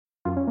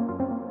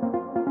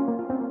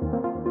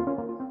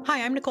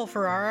Hi, I'm Nicole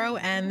Ferraro,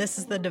 and this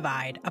is The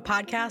Divide, a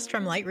podcast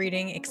from Light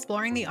Reading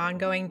exploring the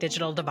ongoing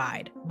digital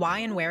divide, why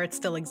and where it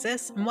still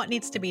exists, and what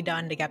needs to be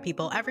done to get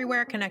people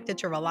everywhere connected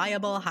to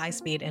reliable,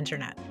 high-speed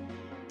internet.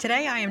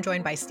 Today, I am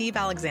joined by Steve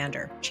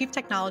Alexander, Chief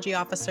Technology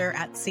Officer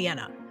at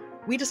Ciena.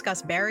 We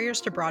discuss barriers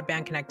to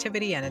broadband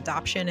connectivity and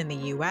adoption in the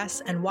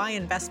U.S. and why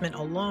investment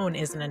alone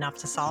isn't enough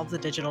to solve the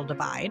digital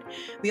divide.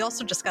 We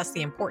also discuss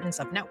the importance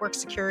of network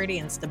security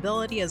and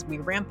stability as we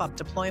ramp up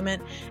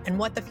deployment and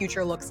what the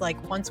future looks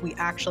like once we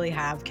actually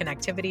have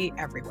connectivity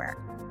everywhere.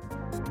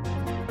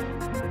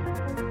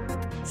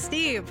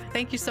 Steve,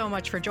 thank you so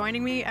much for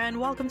joining me and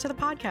welcome to the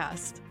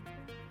podcast.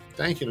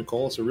 Thank you,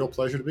 Nicole. It's a real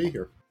pleasure to be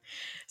here.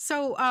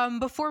 So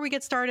before we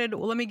get started,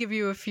 let me give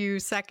you a few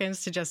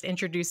seconds to just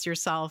introduce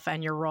yourself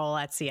and your role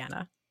at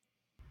Ciena.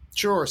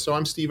 Sure. So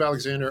I'm Steve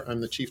Alexander. I'm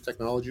the Chief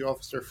Technology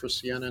Officer for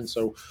Ciena. And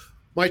so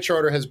my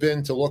charter has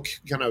been to look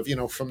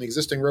from the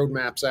existing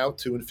roadmaps out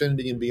to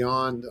infinity and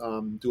beyond,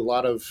 do a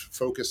lot of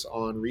focus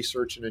on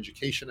research and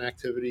education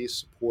activities,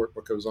 support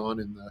what goes on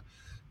in the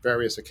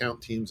various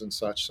account teams and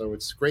such. So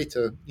it's great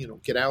to,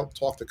 get out,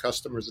 talk to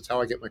customers. It's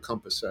how I get my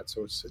compass set.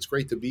 So it's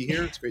great to be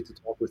here. It's great to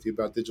talk with you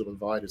about digital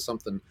divide. It's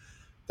something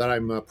that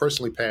I'm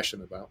personally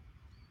passionate about.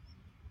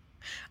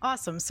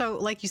 Awesome. So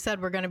like you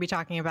said, we're going to be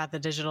talking about the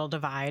digital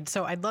divide.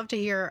 So I'd love to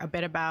hear a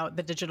bit about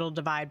the digital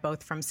divide,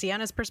 both from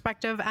Ciena's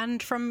perspective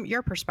and from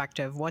your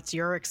perspective. What's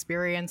your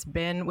experience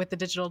been with the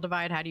digital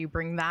divide? How do you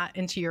bring that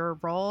into your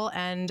role?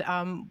 And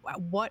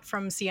what,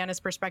 from Ciena's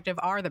perspective,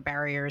 are the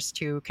barriers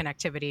to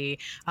connectivity,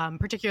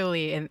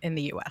 particularly in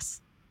the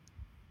U.S.?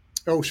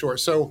 Oh, sure.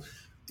 So,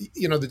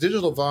 the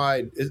digital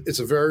divide, it's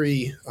a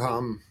very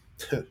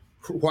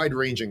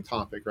wide-ranging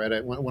topic,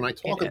 right? When I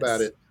talk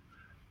about it,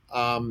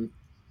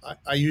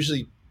 I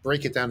usually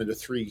break it down into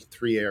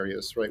three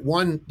areas, right?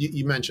 One,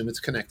 you mentioned, it's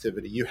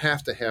connectivity. You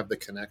have to have the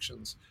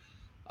connections.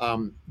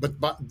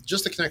 But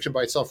just the connection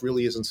by itself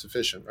really isn't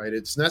sufficient, right?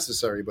 It's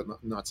necessary, but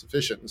not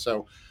sufficient. And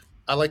so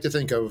I like to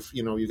think of,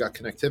 you got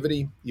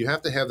connectivity. You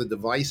have to have the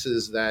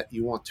devices that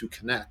you want to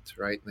connect,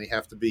 right? And they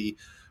have to be,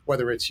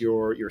 whether it's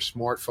your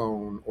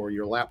smartphone or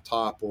your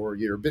laptop or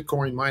your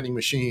Bitcoin mining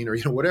machine or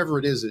whatever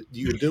it is that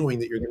you're doing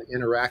that you're going to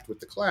interact with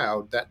the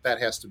cloud, that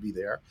has to be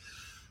there.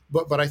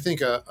 But I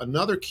think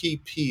another key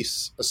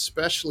piece,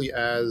 especially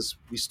as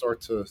we start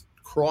to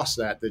cross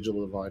that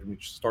digital divide and we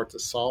start to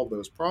solve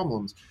those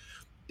problems,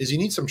 is you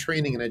need some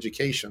training and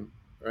education,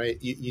 right?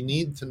 You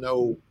need to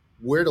know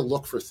where to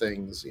look for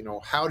things,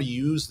 how to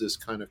use this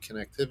kind of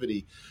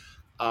connectivity.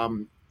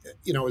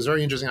 It was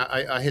very interesting.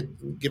 I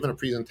had given a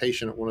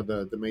presentation at one of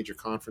the major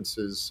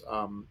conferences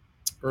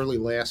early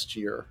last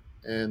year,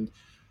 and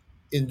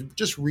in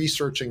just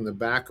researching the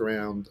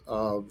background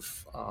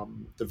of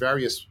the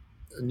various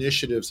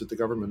initiatives that the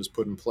government has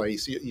put in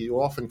place,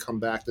 you often come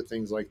back to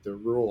things like the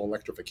Rural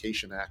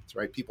Electrification Act,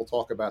 right? People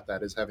talk about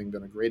that as having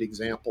been a great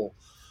example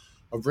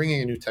of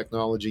bringing a new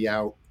technology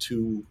out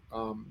to,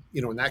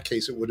 in that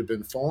case, it would have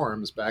been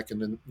farms back in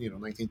the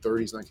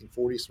 1930s,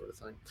 1940s sort of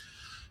thing.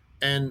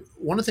 And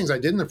one of the things I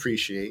didn't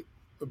appreciate,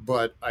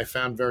 but I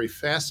found very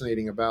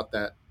fascinating about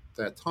that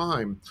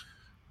time,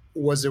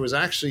 was there was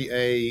actually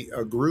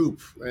a group,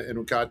 and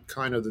it got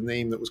kind of the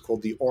name that was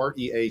called the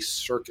REA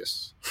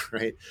Circus,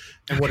 right?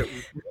 And what it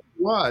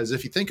was,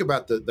 if you think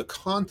about the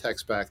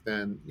context back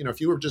then, if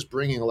you were just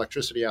bringing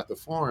electricity out to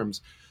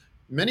farms,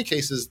 in many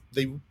cases,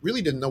 they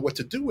really didn't know what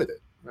to do with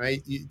it,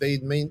 right? They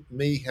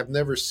may have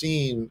never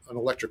seen an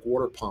electric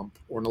water pump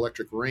or an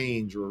electric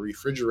range or a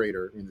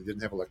refrigerator. I mean, they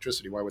didn't have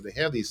electricity. Why would they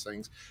have these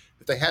things?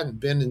 If they hadn't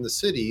been in the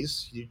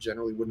cities, you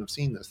generally wouldn't have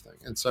seen this thing.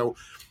 And so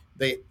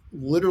they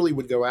literally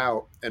would go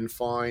out and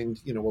find,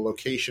 a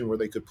location where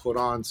they could put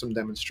on some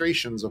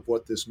demonstrations of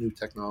what this new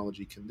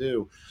technology can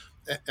do.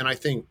 And I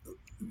think,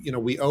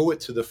 we owe it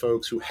to the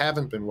folks who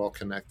haven't been well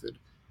connected,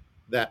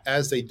 that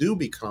as they do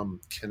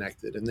become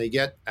connected and they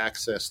get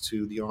access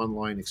to the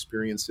online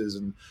experiences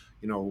and,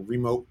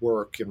 remote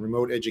work and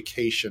remote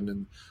education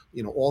and,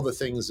 all the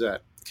things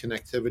that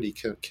connectivity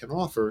can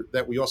offer,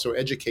 that we also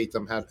educate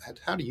them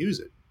how to use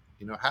it.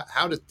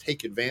 How to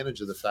take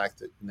advantage of the fact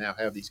that you now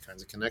have these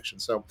kinds of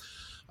connections. So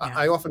yeah.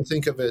 I often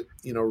think of it,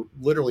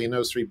 literally in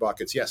those three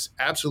buckets. Yes,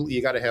 absolutely.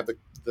 You got to have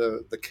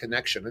the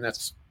connection. And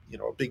that's,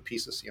 a big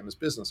piece of Ciena's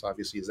business,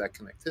 obviously, is that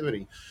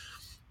connectivity.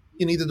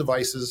 You need the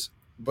devices,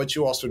 but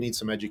you also need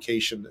some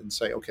education and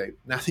say, okay,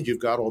 now that you've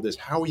got all this,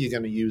 how are you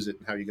going to use it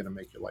and how are you going to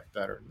make your life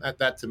better? And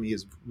that to me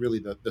is really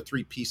the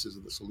three pieces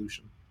of the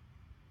solution.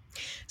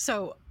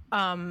 So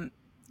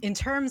in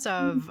terms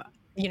of,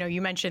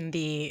 you mentioned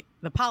the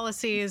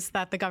policies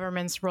that the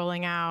government's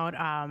rolling out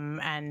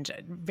and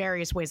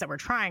various ways that we're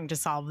trying to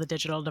solve the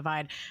digital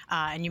divide.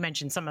 And you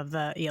mentioned some of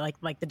the,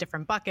 like the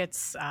different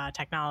buckets,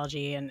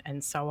 technology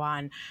and so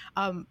on.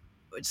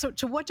 So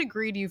to what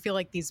degree do you feel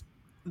like these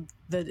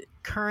the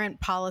current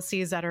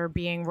policies that are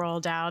being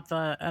rolled out,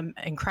 the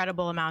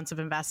incredible amounts of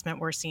investment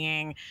we're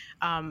seeing,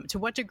 to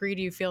what degree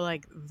do you feel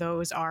like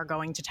those are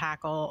going to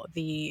tackle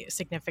the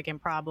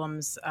significant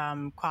problems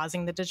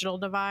causing the digital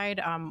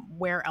divide?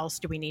 Where else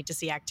do we need to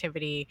see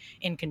activity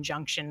in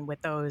conjunction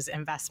with those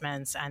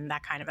investments and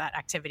that kind of that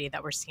activity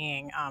that we're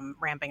seeing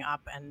ramping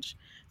up and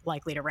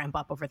likely to ramp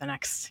up over the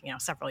next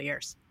several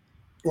years?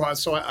 Well,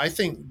 so I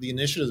think the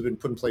initiatives that have been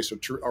put in place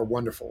are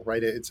wonderful,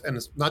 right? It's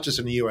not just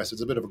in the U.S.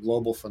 It's a bit of a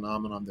global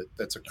phenomenon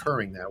that's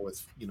occurring now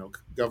with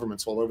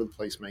governments all over the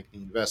place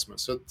making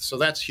investments. So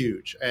that's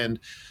huge, and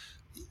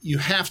you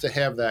have to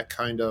have that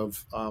kind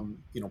of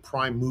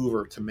prime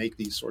mover to make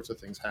these sorts of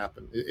things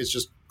happen. It's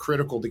just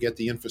critical to get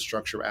the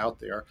infrastructure out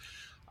there.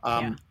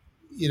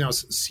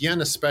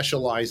 Ciena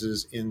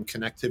specializes in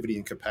connectivity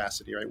and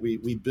capacity, right?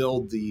 We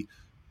build the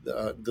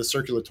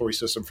circulatory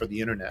system for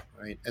the internet,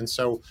 right? And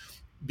so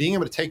being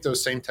able to take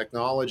those same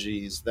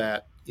technologies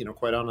that,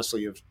 quite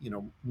honestly have,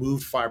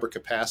 moved fiber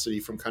capacity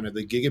from kind of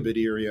the gigabit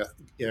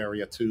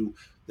area to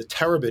the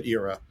terabit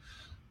era,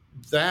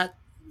 that,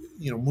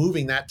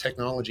 moving that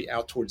technology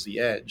out towards the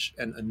edge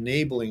and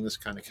enabling this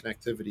kind of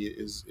connectivity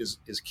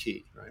is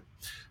key, right?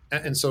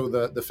 And so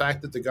the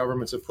fact that the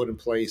governments have put in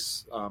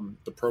place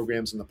the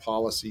programs and the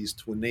policies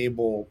to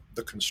enable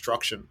the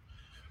construction,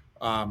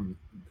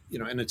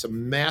 and it's a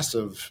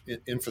massive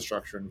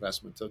infrastructure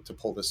investment to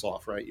pull this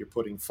off, right? You're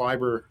putting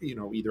fiber,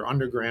 either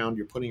underground,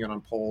 you're putting it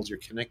on poles, you're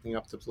connecting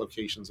up to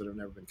locations that have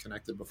never been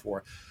connected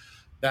before.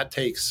 That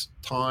takes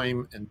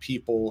time and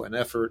people and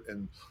effort,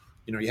 and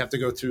you have to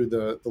go through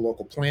the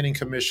local planning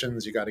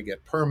commissions. You got to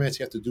get permits.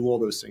 You have to do all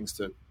those things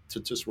to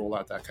just roll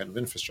out that kind of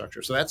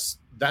infrastructure. So that's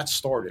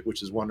started,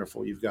 which is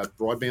wonderful. You've got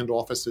broadband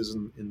offices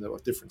in the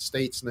different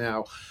states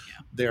now.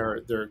 Yeah.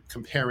 They're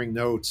comparing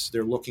notes.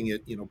 They're looking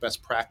at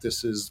best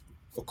practices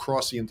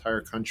across the entire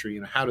country.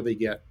 How do they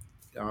get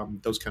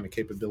those kind of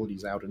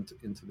capabilities out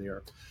into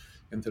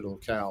the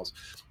locales?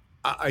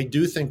 I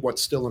do think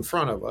what's still in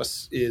front of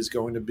us is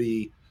going to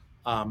be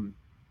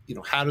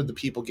how do the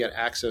people get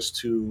access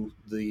to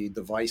the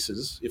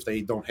devices if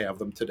they don't have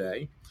them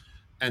today?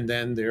 And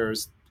then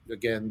there's,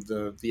 again,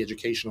 the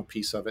educational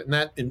piece of it. And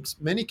that in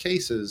many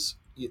cases,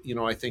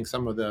 I think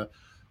some of the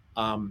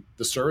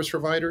service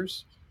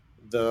providers,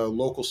 the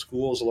local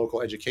schools, the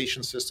local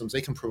education systems,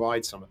 they can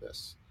provide some of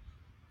this,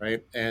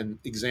 right? And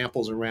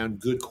examples around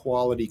good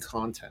quality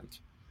content,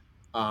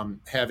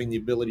 having the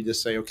ability to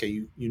say, okay,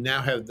 you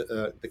now have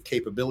the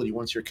capability,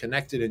 once you're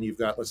connected and you've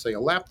got, let's say, a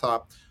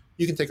laptop,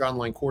 you can take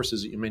online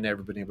courses that you may never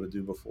have been able to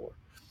do before.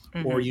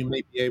 Mm-hmm. Or you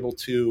may be able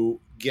to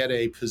get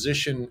a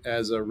position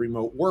as a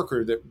remote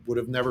worker that would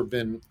have never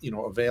been,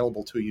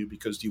 available to you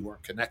because you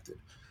weren't connected,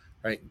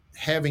 right?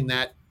 Having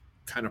that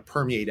kind of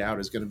permeate out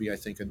is going to be, I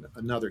think,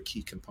 another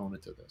key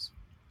component to this.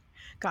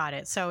 Got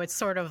it. So it's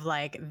sort of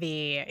like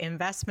the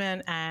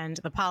investment and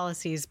the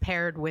policies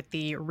paired with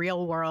the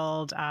real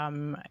world,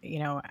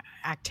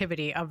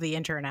 activity of the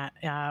internet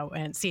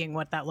and seeing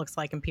what that looks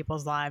like in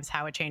people's lives,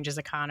 how it changes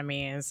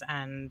economies,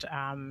 and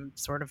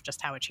sort of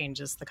just how it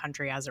changes the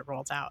country as it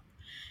rolls out.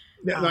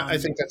 Yeah, I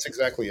think that's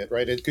exactly it,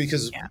 right?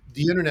 Because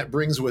the internet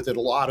brings with it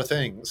a lot of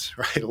things,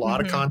 right? A lot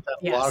of content,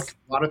 yes.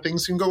 a lot of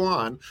things can go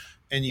on,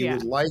 and you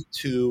would like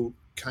to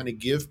kind of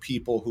give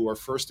people who are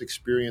first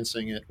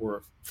experiencing it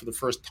or for the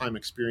first time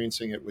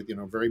experiencing it with,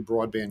 very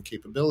broadband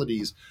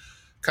capabilities,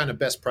 kind of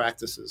best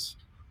practices.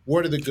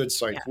 What are the good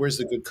sites? Yeah. Where's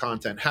the good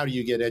content? How do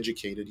you get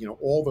educated?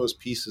 All those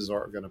pieces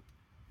are going to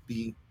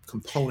be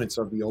components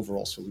of the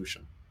overall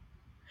solution.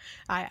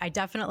 I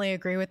definitely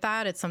agree with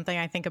that. It's something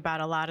I think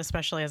about a lot,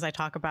 especially as I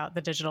talk about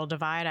the digital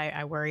divide.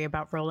 I worry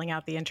about rolling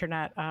out the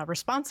internet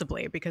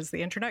responsibly because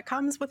the internet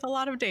comes with a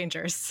lot of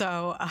dangers.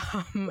 So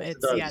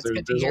it's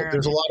good to hear.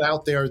 There's a lot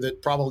out there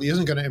that probably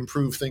isn't going to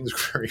improve things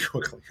very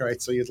quickly, right?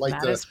 So you'd like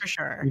is for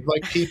sure. You'd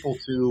like people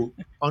to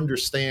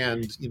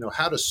understand,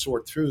 how to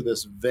sort through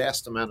this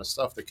vast amount of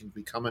stuff that can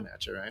be coming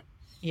at you, right?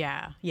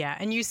 Yeah.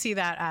 And you see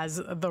that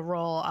as the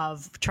role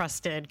of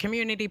trusted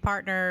community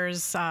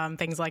partners,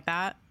 things like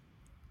that?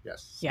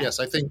 Yes.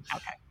 I think,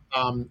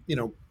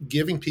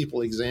 giving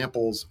people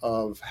examples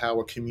of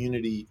how a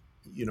community,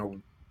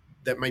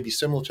 that might be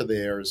similar to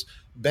theirs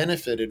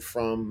benefited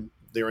from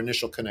their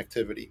initial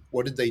connectivity.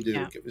 What did they do?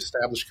 Yeah.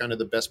 Establish kind of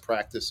the best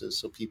practices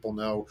so people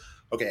know,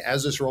 okay,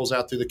 as this rolls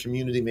out through the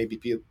community, maybe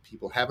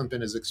people haven't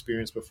been as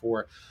experienced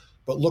before,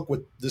 but look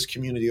what this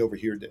community over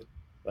here did,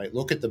 right?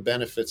 Look at the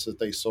benefits that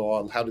they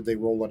saw. How did they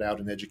roll it out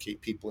and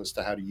educate people as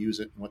to how to use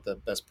it and what the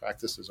best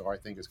practices are, I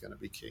think is going to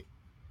be key.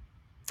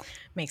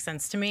 Makes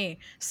sense to me.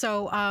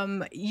 So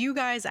you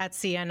guys at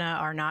Ciena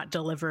are not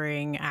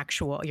delivering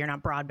you're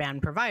not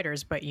broadband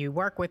providers, but you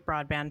work with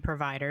broadband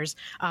providers.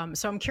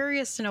 So I'm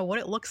curious to know what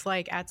it looks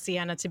like at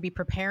Ciena to be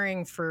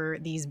preparing for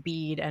these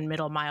BEAD and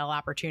middle mile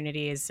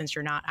opportunities, since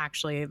you're not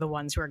actually the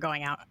ones who are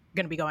going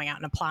to be going out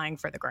and applying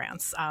for the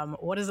grants.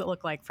 What does it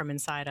look like from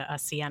inside a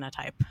Ciena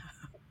type?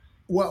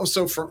 Well,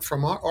 so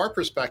from our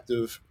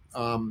perspective,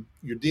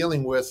 you're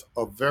dealing with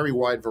a very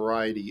wide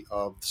variety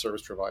of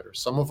service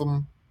providers. Some of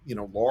them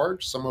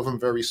large, some of them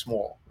very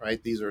small,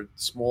 right? These are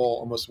small,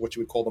 almost what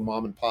you would call the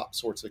mom and pop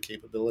sorts of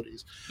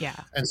capabilities. Yeah.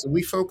 And so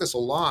we focus a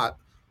lot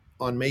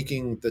on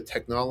making the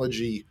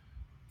technology,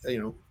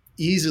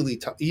 easy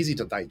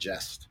to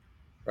digest,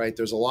 right?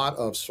 There's a lot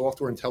of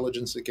software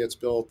intelligence that gets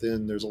built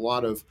in. There's a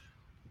lot of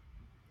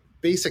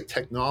basic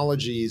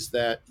technologies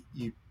that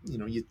you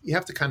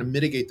have to kind of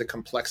mitigate the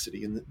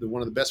complexity, and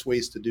one of the best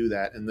ways to do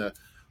that, and the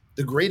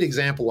great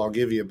example I'll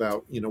give you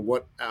about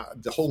what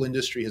the whole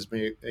industry has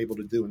been able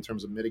to do in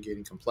terms of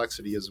mitigating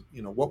complexity is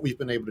what we've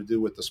been able to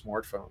do with the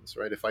smartphones,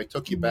 right? If I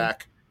took you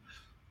back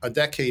a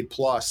decade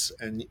plus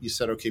and you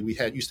said, okay, we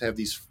used to have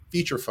these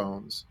feature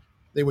phones,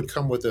 they would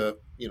come with a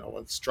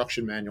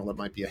instruction manual that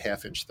might be a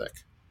half-inch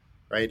thick,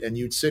 right? And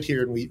you'd sit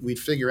here and we'd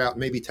figure out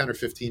maybe 10 or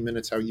 15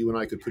 minutes how you and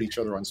I could put each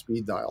other on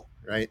speed dial,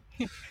 right?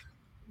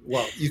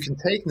 Well, you can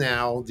take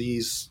now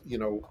these,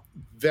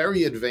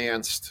 very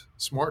advanced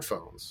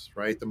smartphones,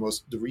 right?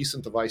 The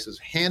recent devices,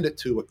 hand it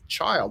to a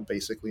child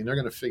basically, and they're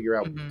going to figure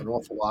out an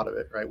awful lot of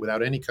it, right?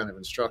 Without any kind of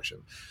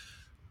instruction.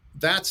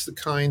 That's the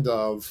kind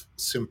of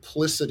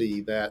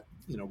simplicity that,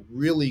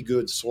 really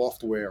good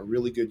software,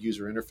 really good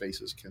user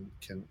interfaces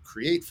can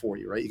create for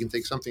you, right? You can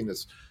take something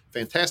that's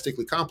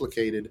fantastically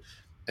complicated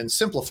and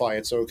simplify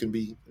it so it can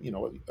be,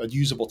 a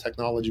usable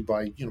technology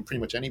by, pretty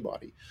much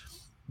anybody.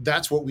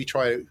 That's what we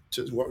strive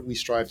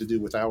to do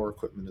with our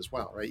equipment as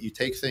well, right? You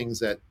take things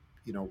that,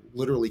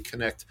 literally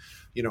connect,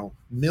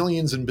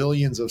 millions and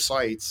billions of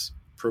sites,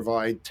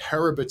 provide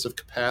terabits of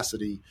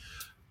capacity,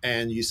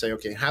 and you say,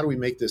 okay, how do we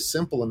make this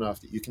simple enough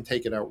that you can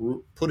take it out,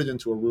 put it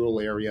into a rural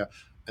area,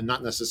 and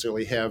not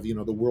necessarily have,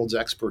 the world's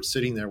experts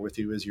sitting there with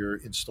you as you're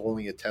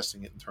installing it,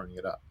 testing it, and turning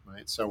it up,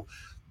 right? So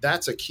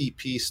that's a key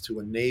piece to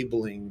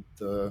enabling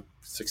the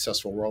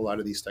successful rollout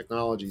of these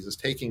technologies, is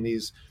taking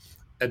these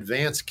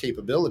advanced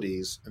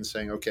capabilities and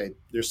saying, okay,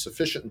 there's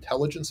sufficient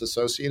intelligence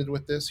associated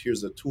with this.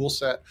 Here's the tool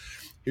set.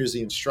 Here's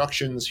the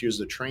instructions. Here's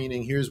the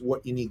training. Here's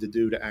what you need to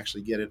do to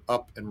actually get it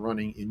up and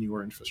running in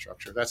your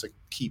infrastructure. That's a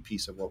key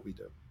piece of what we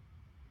do.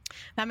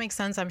 That makes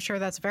sense. I'm sure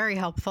that's very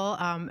helpful,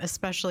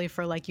 especially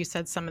for, like you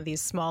said, some of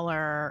these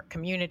smaller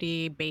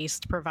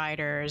community-based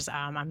providers.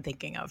 I'm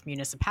thinking of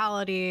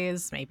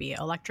municipalities, maybe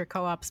electric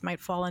co-ops might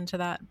fall into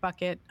that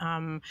bucket.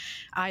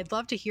 I'd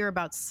love to hear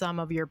about some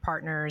of your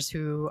partners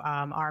who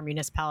are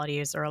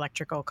municipalities or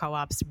electrical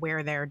co-ops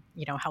where they're,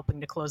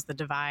 helping to close the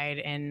divide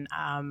in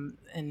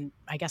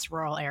I guess,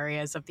 rural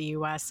areas of the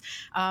U.S.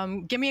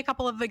 Give me a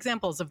couple of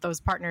examples of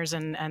those partners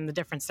and the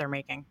difference they're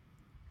making.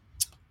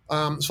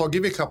 So I'll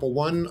give you a couple.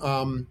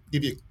 One,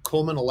 give you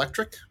Coleman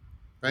Electric,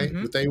 right?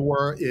 What they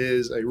were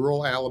is a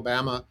rural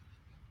Alabama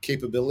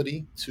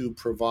capability to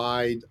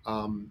provide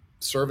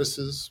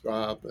services.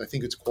 I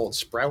think it's called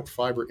Sprout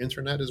Fiber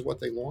Internet is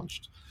what they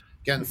launched.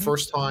 Again,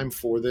 first time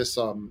for this,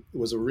 it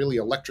was a really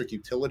electric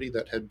utility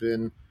that had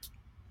been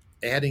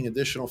adding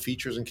additional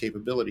features and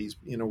capabilities.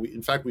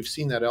 In fact, we've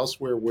seen that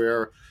elsewhere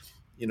where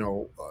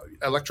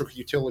electric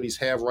utilities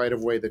have right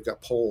of way. They've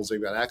got poles.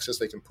 They've got access.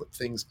 They can put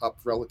things up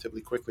relatively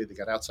quickly. They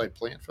got outside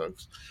plant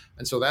folks.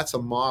 And so that's a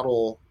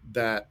model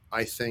that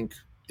I think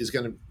is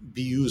going to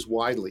be used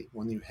widely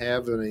when you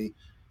have a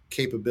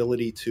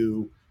capability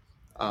to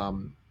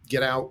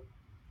get out,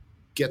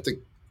 get the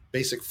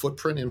basic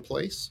footprint in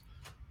place.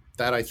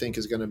 That I think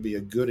is going to be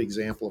a good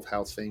example of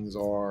how things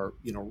are,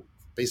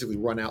 basically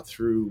run out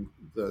through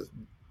the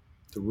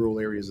rural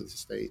areas of the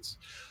states.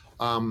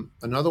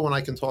 Another one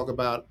I can talk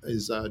about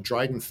is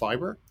Dryden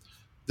Fiber.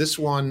 This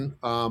one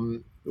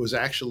was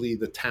actually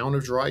the town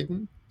of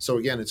Dryden. So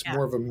again, it's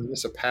more of a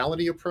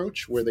municipality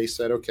approach where they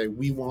said, okay,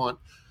 we want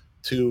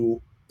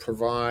to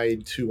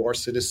provide to our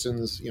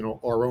citizens,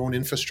 our own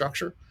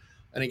infrastructure.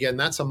 And again,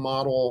 that's a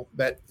model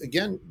that,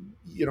 again,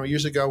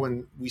 years ago,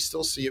 and we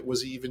still see it,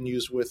 was even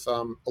used with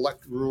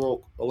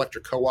rural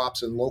electric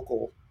co-ops and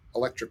local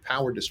electric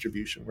power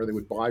distribution, where they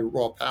would buy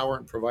raw power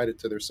and provide it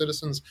to their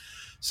citizens.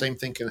 Same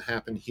thing can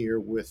happen here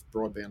with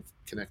broadband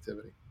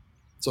connectivity.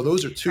 So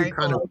those are two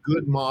kind of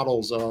good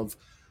models of,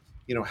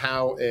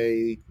 how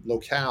a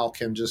locale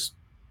can just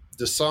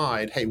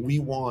decide, hey, we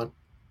want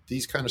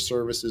these kind of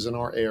services in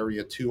our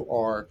area to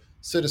our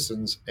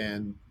citizens,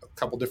 and a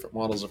couple different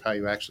models of how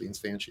you actually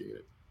instantiate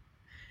it.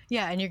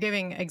 Yeah, and you're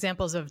giving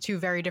examples of two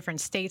very different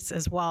states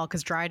as well,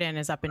 because Dryden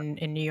is up in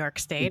New York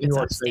State. It's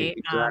upstate.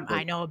 Exactly.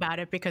 I know about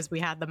it because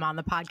we had them on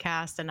the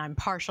podcast, and I'm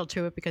partial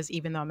to it because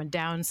even though I'm a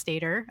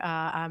downstater,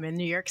 I'm in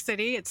New York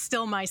City. It's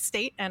still my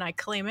state, and I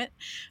claim it.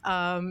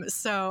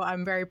 So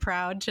I'm very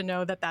proud to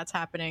know that that's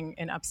happening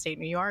in upstate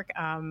New York.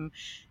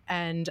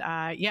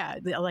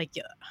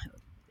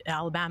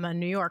 Alabama and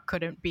New York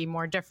couldn't be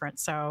more different.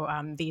 So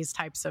these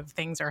types of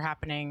things are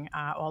happening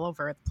all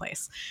over the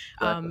place.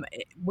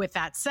 Exactly. With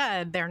that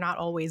said, they're not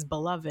always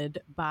beloved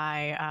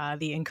by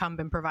the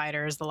incumbent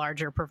providers, the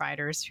larger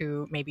providers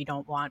who maybe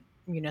don't want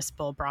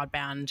municipal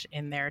broadband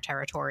in their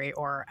territory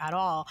or at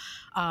all.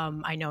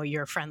 I know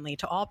you're friendly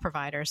to all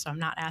providers, so I'm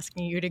not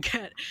asking you to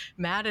get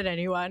mad at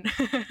anyone,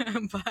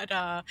 but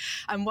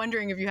I'm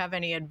wondering if you have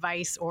any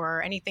advice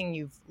or anything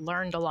you've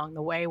learned along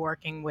the way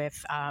working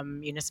with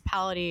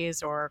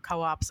municipalities or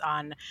co-ops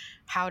on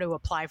how to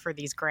apply for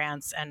these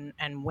grants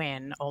and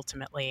win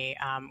ultimately,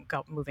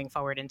 moving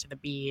forward into the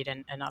BEAD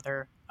and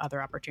other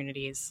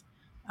opportunities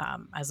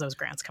as those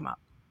grants come up.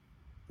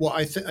 Well,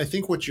 I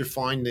think what you're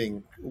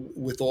finding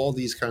with all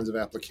these kinds of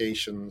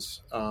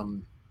applications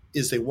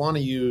is they want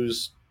to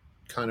use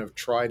kind of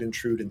tried and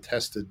true and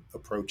tested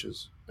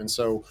approaches. And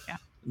so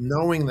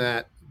knowing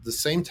that the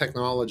same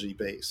technology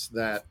base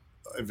that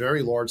a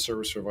very large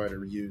service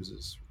provider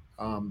uses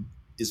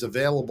is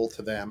available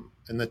to them,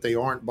 and that they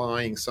aren't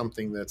buying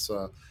something that's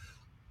a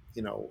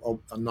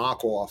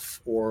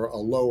knockoff or a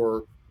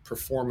lower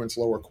performance,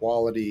 lower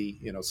quality,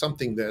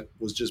 something that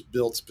was just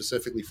built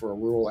specifically for a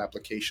rural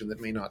application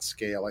that may not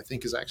scale, I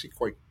think is actually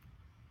quite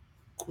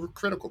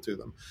critical to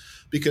them.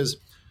 Because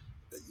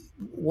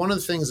one of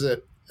the things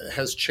that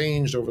has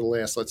changed over the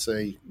last, let's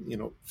say,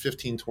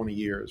 15, 20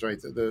 years,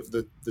 right?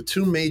 The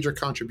two major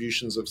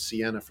contributions of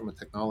Ciena from a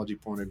technology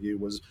point of view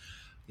was,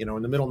 in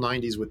the middle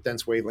 90s with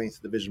dense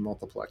wavelength division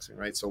multiplexing,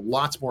 right? So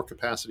lots more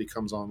capacity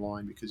comes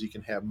online because you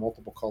can have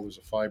multiple colors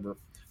of fiber,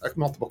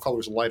 multiple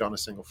colors of light on a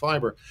single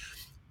fiber.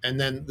 And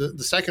then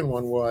the second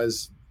one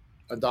was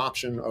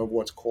adoption of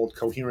what's called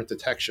coherent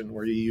detection,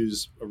 where you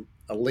use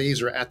a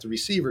laser at the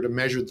receiver to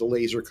measure the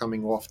laser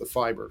coming off the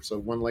fiber. So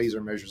one laser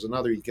measures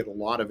another, you get a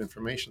lot of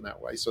information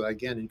that way. So that,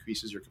 again,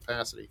 increases your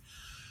capacity.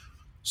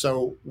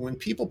 So when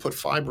people put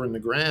fiber in the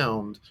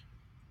ground,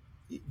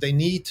 they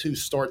need to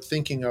start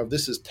thinking of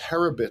this as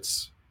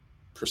terabits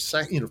per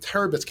second,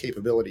 terabits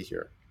capability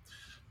here.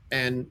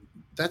 And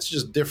that's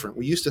just different.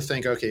 We used to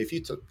think, okay, if you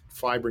took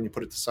fiber and you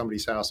put it to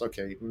somebody's house,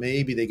 okay,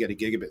 maybe they get a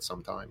gigabit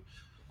sometime.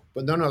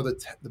 But no,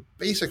 the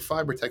basic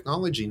fiber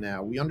technology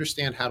now, we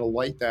understand how to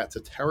light that to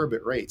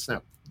terabit rates.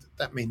 Now,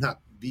 that may not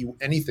be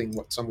anything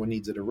what someone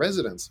needs at a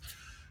residence,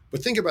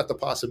 but think about the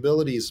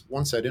possibilities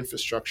once that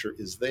infrastructure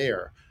is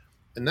there.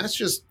 And that's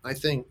just, I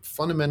think,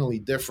 fundamentally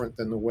different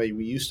than the way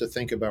we used to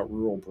think about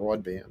rural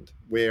broadband,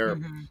 where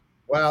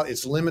well,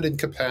 it's limited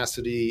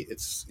capacity.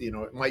 It's, it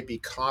might be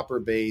copper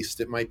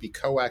based. It might be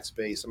coax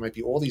based. It might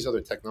be all these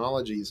other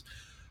technologies.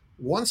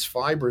 Once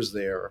fiber's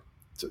there,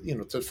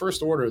 to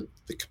first order,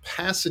 the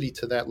capacity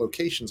to that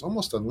location is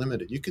almost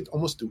unlimited. You could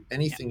almost do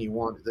anything you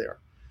want there,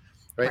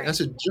 right? That's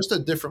just a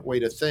different way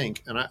to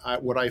think. And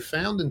what I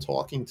found in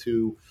talking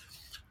to,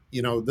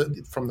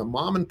 from the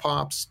mom and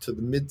pops to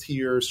the mid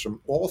tiers,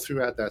 from all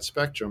throughout that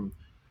spectrum,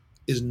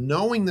 is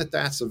knowing that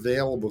that's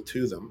available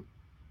to them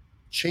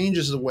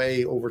changes the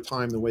way over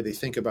time, the way they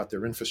think about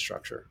their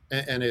infrastructure.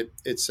 And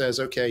it says,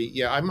 okay,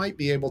 yeah, I might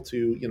be able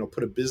to,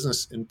 put a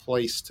business in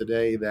place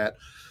today that,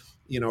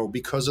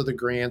 because of the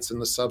grants and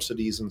the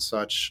subsidies and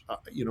such,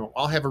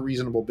 I'll have a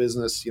reasonable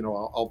business,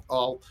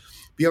 I'll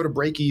be able to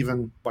break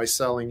even by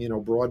selling,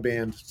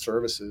 broadband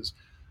services.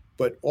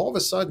 But all of a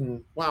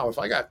sudden, wow, if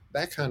I got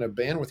that kind of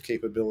bandwidth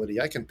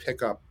capability, I can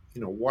pick up,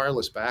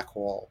 wireless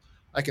backhaul.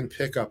 I can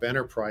pick up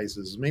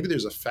enterprises. Maybe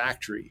there's a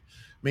factory.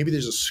 Maybe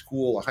there's a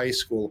school, a high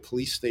school, a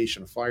police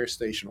station, a fire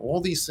station. All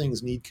these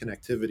things need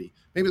connectivity.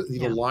 Maybe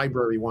the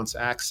library wants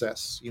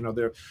access.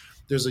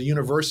 There's a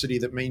university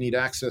that may need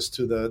access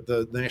to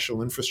the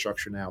national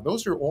infrastructure now.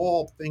 Those are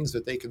all things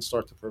that they can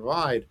start to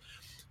provide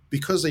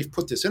because they've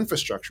put this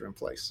infrastructure in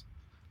place,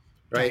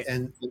 right?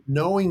 And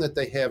knowing that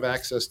they have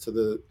access to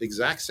the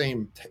exact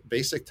same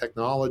basic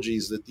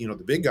technologies that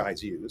the big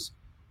guys use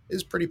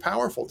is pretty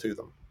powerful to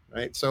them,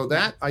 right? So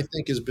that, I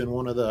think, has been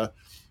one of the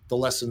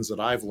lessons that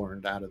I've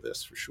learned out of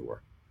this for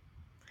sure.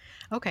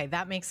 Okay,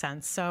 that makes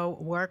sense. So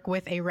work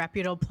with a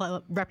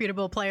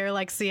reputable player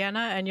like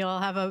Ciena, and you'll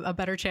have a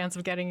better chance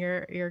of getting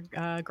your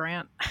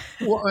grant.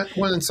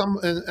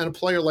 and a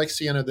player like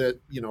Ciena that,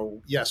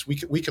 yes, we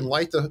can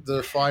light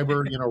the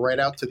fiber, right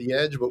out to the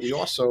edge, but we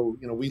also,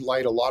 we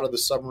light a lot of the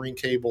submarine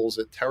cables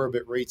at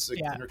terabit rates that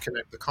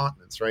interconnect the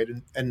continents, right?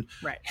 And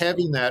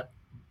having that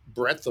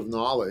breadth of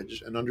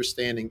knowledge and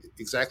understanding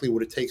exactly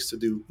what it takes to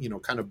do,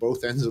 kind of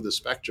both ends of the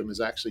spectrum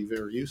is actually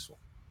very useful.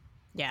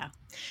 Yeah.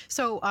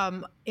 So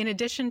in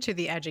addition to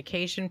the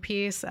education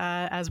piece,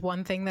 as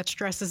one thing that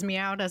stresses me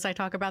out as I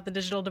talk about the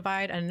digital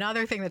divide,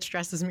 another thing that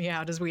stresses me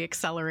out as we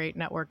accelerate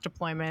network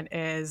deployment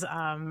is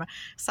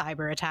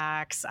cyber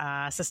attacks,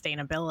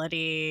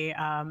 sustainability.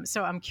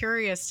 So I'm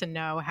curious to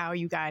know how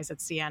you guys at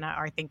Ciena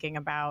are thinking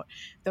about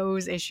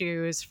those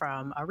issues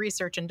from a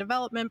research and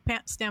development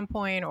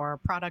standpoint or a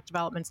product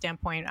development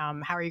standpoint.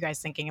 How are you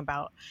guys thinking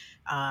about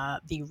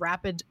the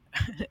rapid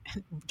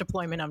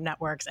deployment of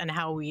networks and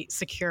how we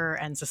secure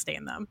and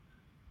sustain them?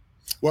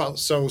 Well,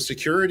 so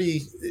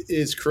security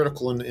is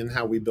critical in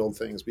how we build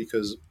things,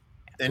 because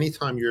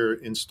anytime you're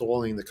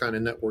installing the kind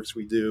of networks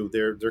we do,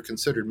 they're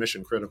considered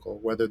mission critical,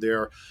 whether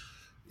they're,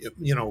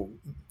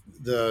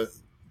 the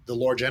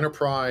large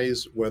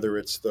enterprise, whether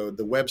it's the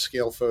web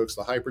scale folks,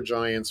 the hyper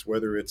giants,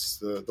 whether it's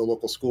the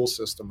local school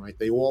system, right?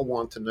 They all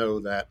want to know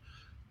that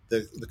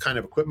the kind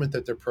of equipment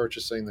that they're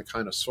purchasing, the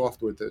kind of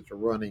software that they're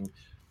running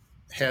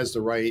has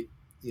the right,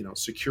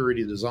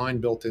 security design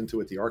built into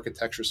it. The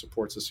architecture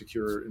supports a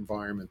secure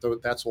environment.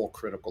 That's all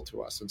critical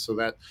to us. And so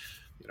that,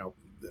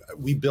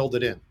 we build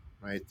it in,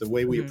 right? The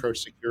way we approach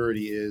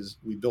security is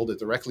we build it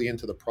directly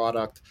into the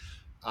product.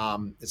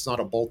 It's not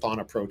a bolt-on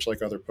approach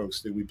like other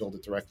folks do. We build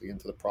it directly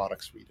into the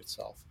product suite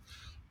itself.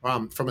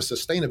 From a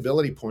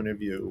sustainability point of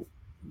view,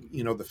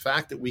 the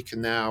fact that we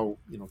can now,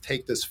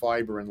 take this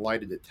fiber and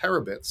light it at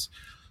terabits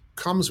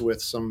comes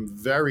with some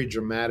very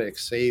dramatic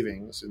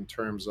savings in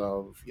terms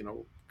of,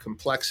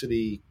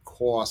 complexity,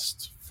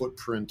 cost,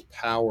 footprint,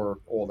 power,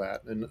 all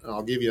that. And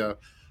I'll give you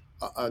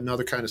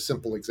another kind of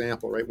simple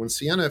example, right? When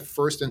Ciena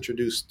first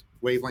introduced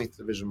wavelength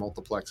division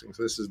multiplexing,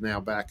 so this is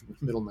now back in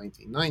the middle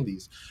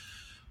 1990s,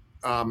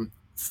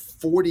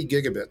 40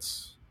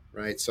 gigabits,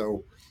 right?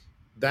 So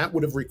that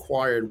would have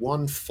required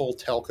one full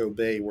telco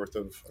bay worth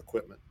of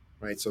equipment,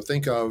 right? So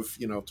think of,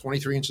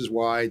 23 inches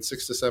wide,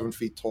 6 to 7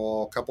 feet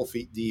tall, a couple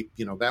feet deep,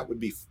 that would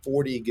be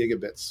 40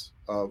 gigabits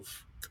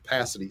of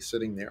capacity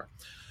sitting there.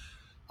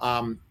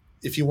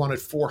 If you wanted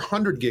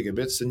 400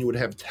 gigabits, then you would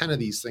have 10 of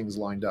these things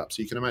lined up.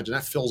 So you can imagine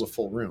that fills a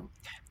full room.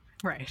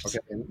 Right. Okay.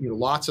 And,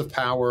 lots of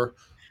power,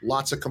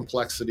 lots of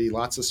complexity,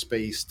 lots of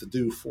space to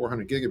do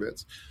 400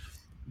 gigabits.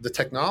 The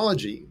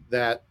technology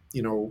that,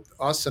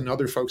 us and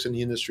other folks in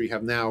the industry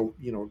have now,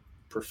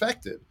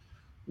 perfected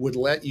would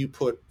let you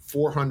put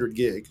 400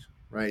 gig,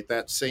 right?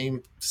 That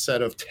same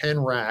set of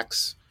 10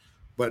 racks,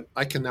 but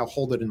I can now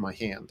hold it in my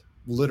hand,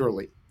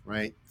 literally,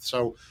 right?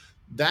 So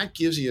that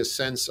gives you a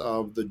sense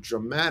of the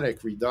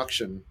dramatic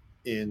reduction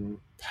in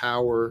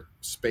power,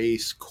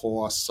 space,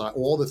 costs,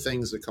 all the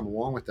things that come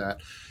along with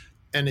that.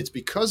 And it's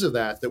because of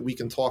that we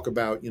can talk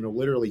about,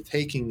 literally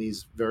taking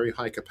these very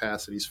high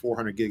capacities,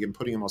 400 gig, and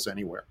putting them almost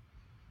anywhere,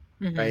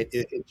 right?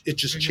 It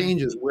just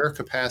changes where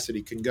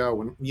capacity can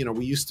go. And,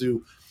 we used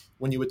to,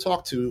 when you would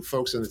talk to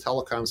folks in the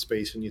telecom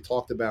space and you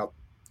talked about,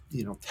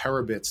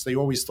 terabits, they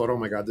always thought, oh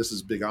my God, this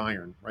is big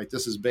iron, right?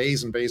 This is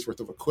bays and bays worth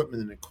of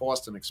equipment and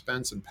cost and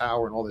expense and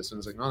power and all this. And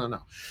it's like, no.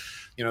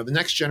 The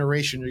next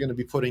generation, you're going to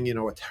be putting, a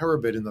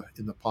terabit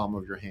in the palm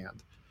of your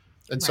hand.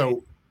 And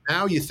so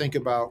now you think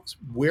about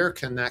where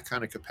can that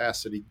kind of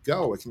capacity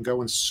go? It can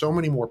go in so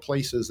many more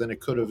places than it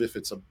could have if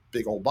it's a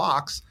big old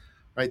box,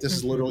 right? This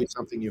is literally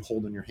something you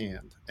hold in your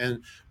hand.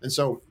 And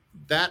so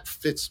that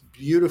fits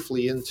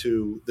beautifully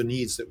into the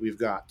needs that we've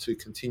got to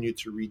continue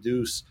to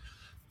reduce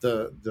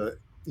the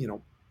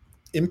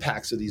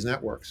impacts of these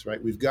networks,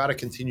 right? We've got to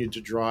continue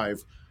to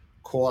drive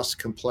cost,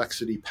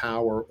 complexity,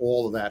 power,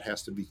 all of that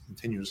has to be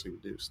continuously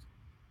reduced.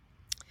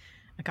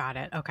 Got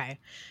it. Okay.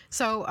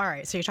 So, all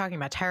right. So you're talking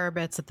about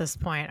terabits at this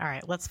point. All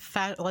right.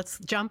 Let's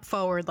jump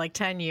forward like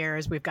 10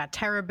 years. We've got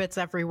terabits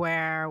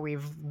everywhere.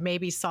 We've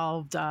maybe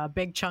solved a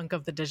big chunk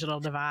of the digital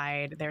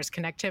divide. There's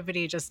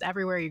connectivity just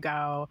everywhere you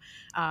go.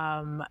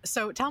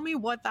 So tell me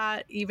what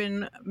that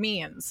even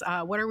means.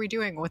 What are we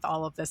doing with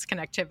all of this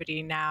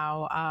connectivity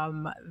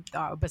now,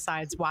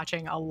 besides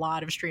watching a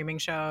lot of streaming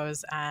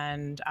shows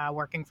and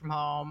working from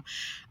home?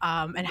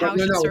 And how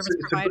should service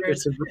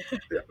providers...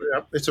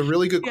 It's a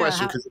really good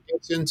question because it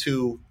gets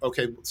into,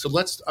 okay, so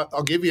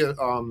I'll give you,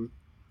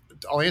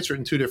 I'll answer it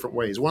in two different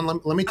ways. One,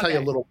 let me tell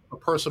you a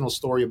personal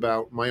story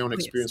about my own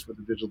experience with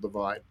the digital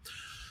divide.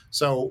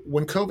 So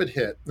when COVID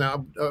hit,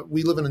 now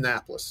we live in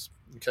Annapolis,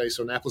 okay,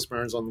 so Annapolis,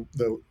 Maryland's on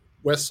the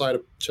west side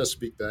of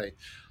Chesapeake Bay.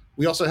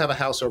 We also have a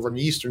house over on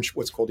the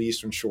what's called the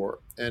Eastern Shore,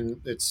 and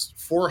it's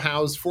 4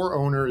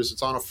 owners,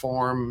 it's on a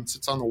farm,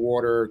 it's on the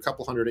water, a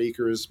couple hundred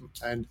acres,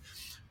 and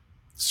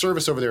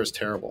service over there is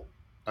terrible.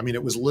 I mean,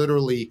 it was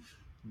literally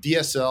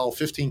DSL,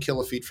 15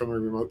 kilofeet from a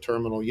remote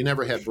terminal. You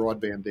never had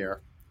broadband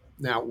there.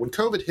 Now, when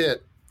COVID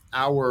hit,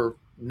 our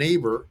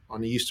neighbor on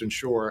the Eastern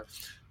Shore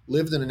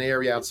lived in an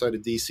area outside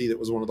of DC that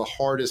was one of the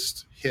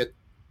hardest hit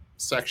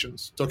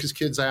sections. Took his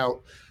kids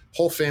out,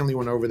 whole family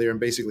went over there and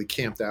basically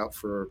camped out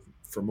for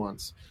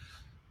months.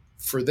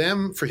 For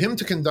him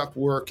to conduct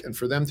work and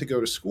for them to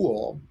go to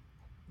school,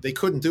 they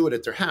couldn't do it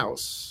at their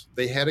house.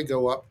 They had to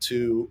go up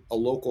to a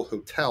local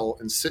hotel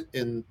and sit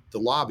in the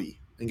lobby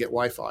and get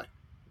Wi-Fi.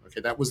 Okay,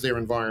 that was their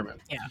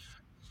environment. Yeah.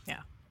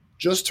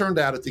 Just turned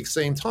out at the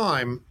same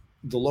time,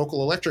 the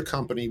local electric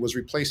company was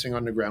replacing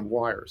underground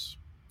wires.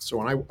 So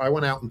when I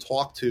went out and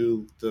talked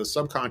to the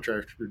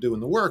subcontractor doing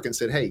the work and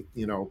said, hey,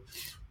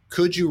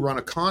 could you run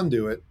a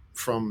conduit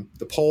from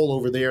the pole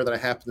over there that I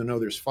happen to know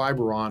there's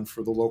fiber on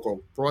for the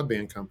local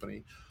broadband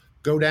company,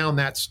 go down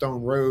that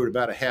stone road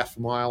about a half a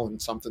mile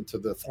and something to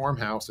the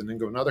farmhouse, and then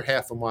go another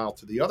half a mile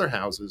to the other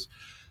houses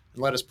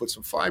and let us put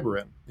some fiber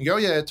in. And go,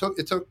 yeah, it took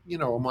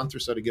a month or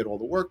so to get all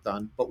the work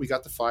done, but we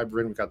got the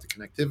fiber in, we got the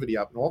connectivity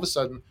up, and all of a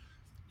sudden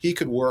he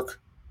could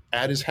work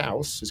at his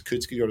house. His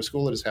kids could go to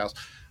school at his house.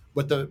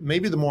 But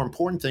maybe the more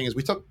important thing is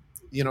we took,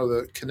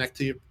 the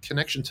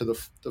connection to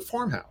the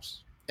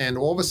farmhouse, and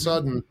all of a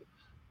sudden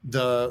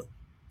the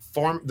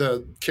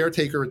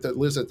caretaker that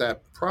lives at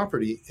that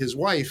property, his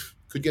wife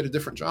could get a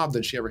different job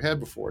than she ever had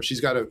before.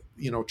 She's got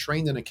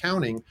trained in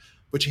accounting,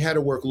 but you had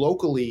to work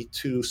locally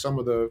to some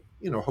of the,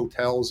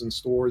 hotels and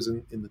stores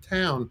in the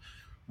town,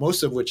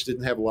 most of which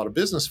didn't have a lot of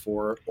business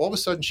for her. All of a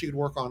sudden she could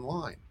work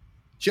online.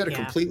 She had a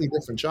completely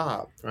different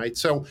job, right?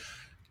 So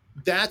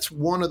that's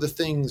one of the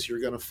things you're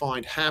going to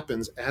find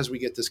happens as we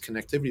get this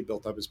connectivity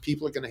built up, is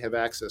people are going to have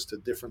access to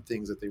different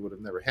things that they would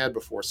have never had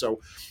before. So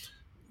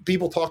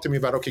people talk to me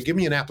about, okay, give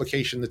me an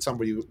application that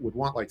somebody would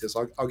want like this.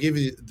 I'll give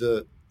you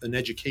an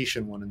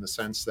education one, in the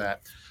sense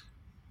that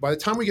by the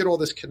time we get all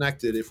this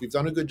connected, if we've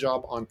done a good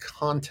job on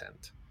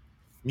content,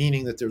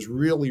 meaning that there's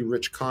really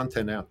rich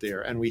content out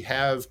there, and we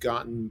have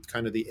gotten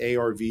kind of the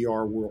AR,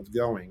 VR world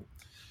going,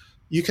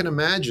 you can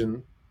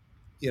imagine,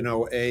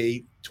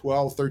 a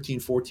 12, 13,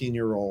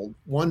 14-year-old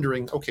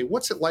wondering, okay,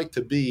 what's it like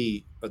to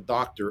be a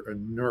doctor, a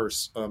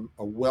nurse, a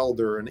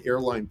welder, an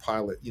airline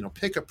pilot,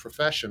 pick a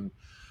profession,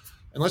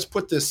 and let's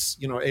put this,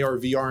 AR,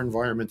 VR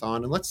environment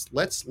on, and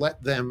let's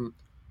let them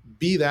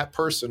be that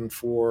person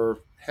for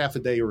half a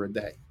day or a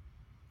day.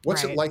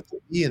 What's it like to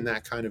be in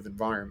that kind of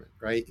environment,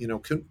 right?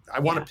 I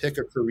want to pick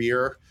a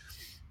career.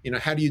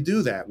 How do you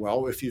do that?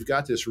 Well, if you've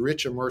got this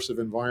rich, immersive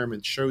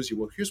environment, shows you,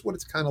 well, here's what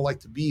it's kind of like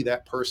to be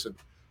that person,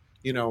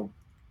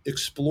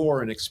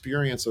 explore and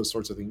experience those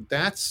sorts of things.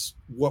 That's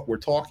what we're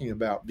talking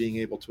about being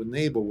able to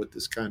enable with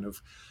this kind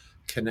of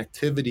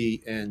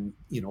connectivity and,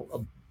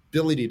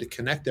 ability to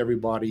connect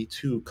everybody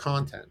to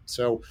content.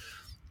 So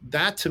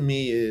that to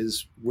me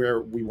is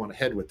where we want to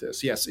head with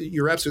this. Yes,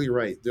 you're absolutely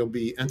right. There'll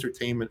be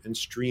entertainment and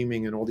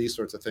streaming and all these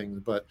sorts of things,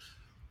 but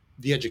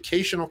the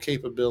educational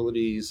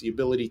capabilities, the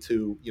ability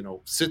to,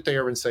 sit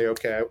there and say,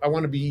 okay, I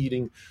want to be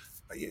eating,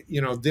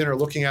 dinner,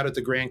 looking out at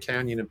the Grand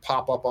Canyon, and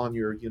pop up on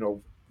your,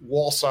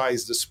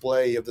 wall-size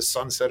display of the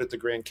sunset at the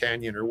Grand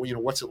Canyon, or,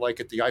 what's it like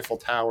at the Eiffel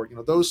Tower,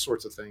 those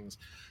sorts of things.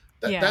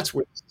 That's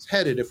where it's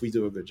headed if we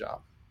do a good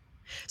job.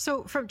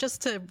 So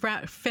just to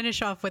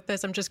finish off with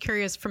this, I'm just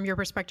curious from your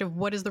perspective,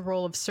 what is the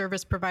role of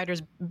service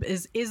providers?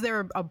 Is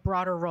there a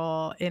broader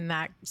role in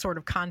that sort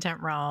of content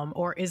realm,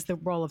 or is the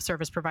role of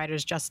service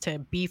providers just to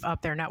beef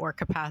up their network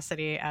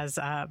capacity as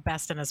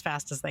best and as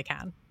fast as they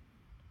can?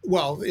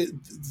 Well,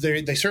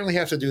 they certainly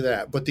have to do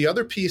that. But the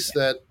other piece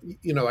that,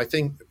 I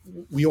think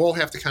we all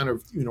have to kind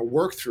of,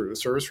 work through,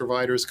 service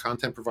providers,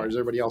 content providers,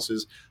 everybody else,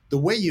 is the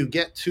way you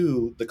get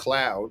to the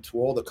cloud, to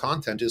all the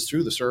content, is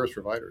through the service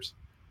providers.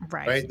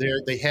 Right.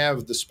 They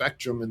have the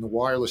spectrum and the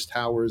wireless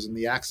towers and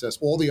the access,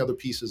 all the other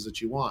pieces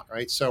that you want.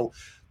 Right. So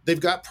they've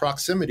got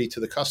proximity to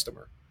the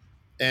customer.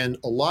 And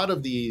a lot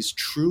of these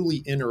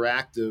truly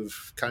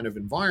interactive kind of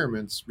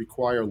environments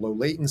require low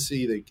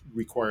latency. They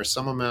require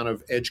some amount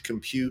of edge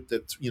compute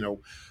that's,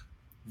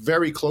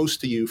 very close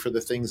to you for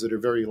the things that are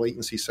very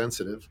latency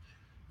sensitive.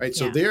 Right.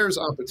 So there's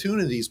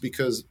opportunities,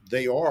 because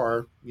they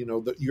are,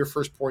 your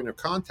first point of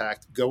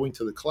contact going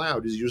to the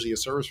cloud is usually a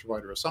service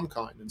provider of some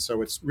kind. And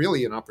so it's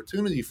really an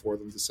opportunity for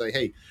them to say,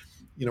 hey,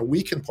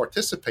 we can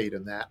participate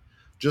in that,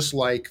 just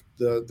like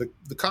the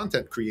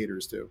content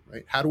creators do.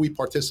 Right. How do we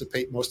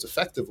participate most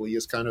effectively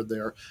is kind of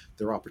their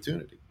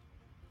opportunity.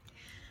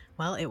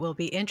 Well, it will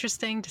be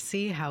interesting to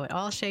see how it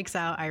all shakes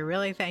out. I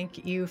really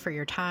thank you for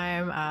your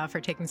time, for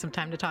taking some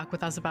time to talk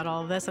with us about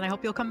all of this. And I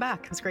hope you'll come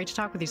back. It was great to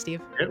talk with you,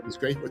 Steve. Yeah, it was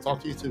great to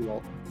talk to you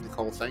too,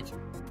 Nicole. Thank you.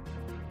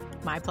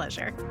 My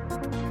pleasure.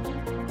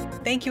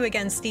 Thank you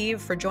again, Steve,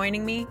 for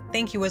joining me.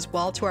 Thank you as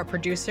well to our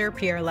producer,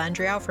 Pierre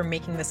Landriau, for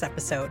making this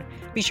episode.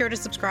 Be sure to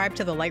subscribe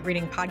to the Light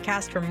Reading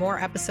Podcast for more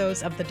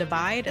episodes of The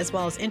Divide, as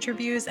well as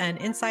interviews and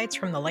insights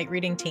from the Light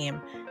Reading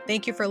team.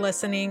 Thank you for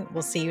listening.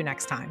 We'll see you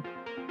next time.